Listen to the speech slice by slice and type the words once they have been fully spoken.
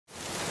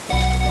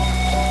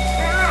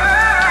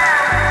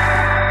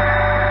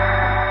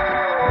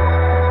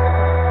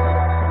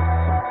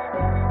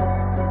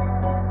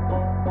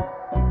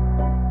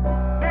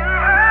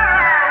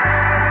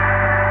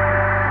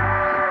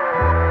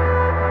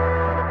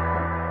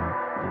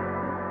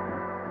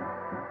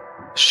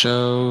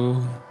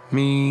Show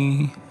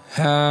me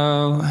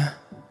how.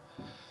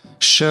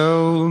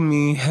 Show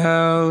me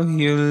how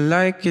you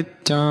like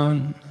it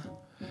done.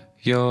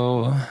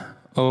 You're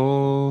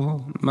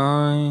all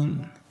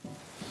mine.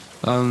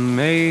 I'll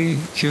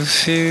make you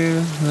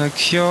feel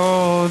like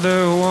you're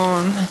the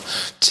one.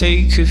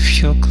 Take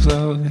off your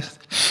clothes,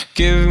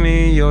 give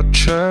me your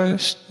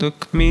trust.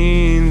 Look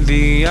me in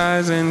the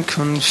eyes and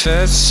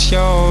confess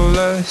your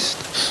lust.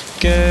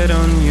 Get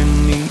on your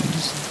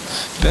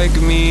knees,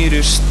 beg me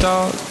to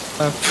stop.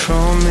 I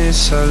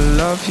promise I'll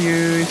love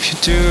you if you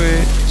do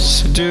it,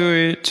 so do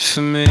it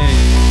for me.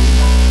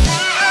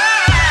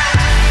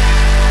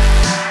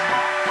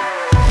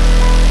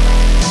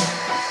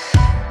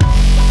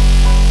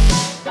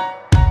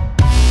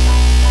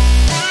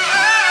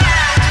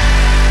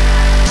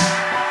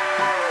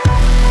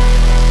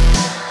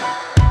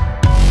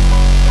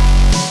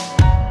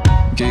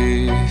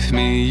 Give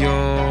me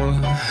your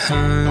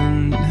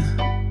hand,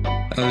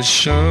 I'll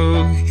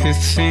show you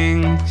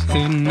things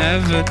you've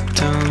never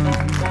done.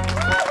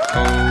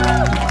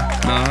 Hold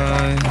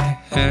my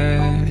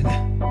head,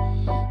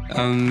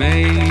 I'll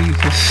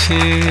make you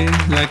feel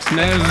like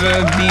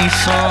never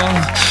before.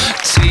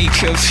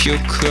 Take off your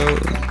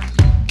clothes,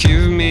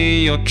 give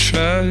me your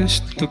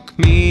trust. Look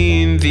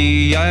me in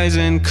the eyes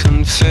and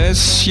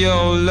confess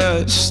your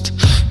lust.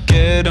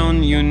 Get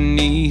on your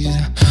knees,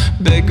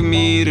 beg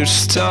me to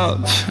stop.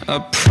 I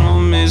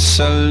promise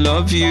I'll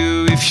love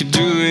you if you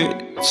do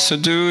it, so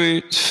do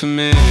it for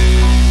me.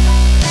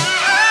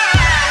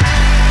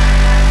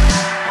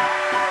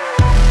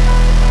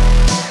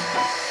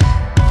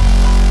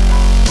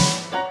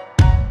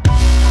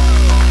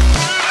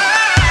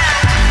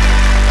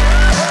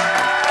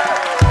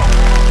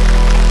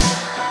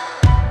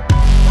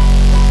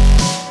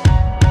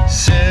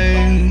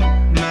 Say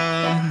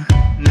my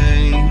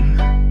name.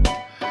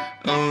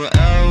 All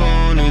I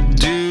wanna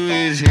do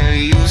is hear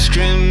you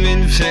scream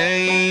in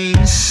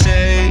pain.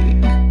 Say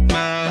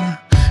my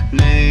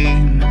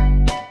name.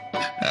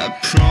 I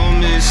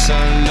promise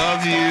I'll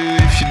love you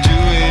if you do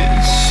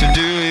it, so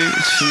do it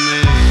for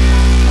me.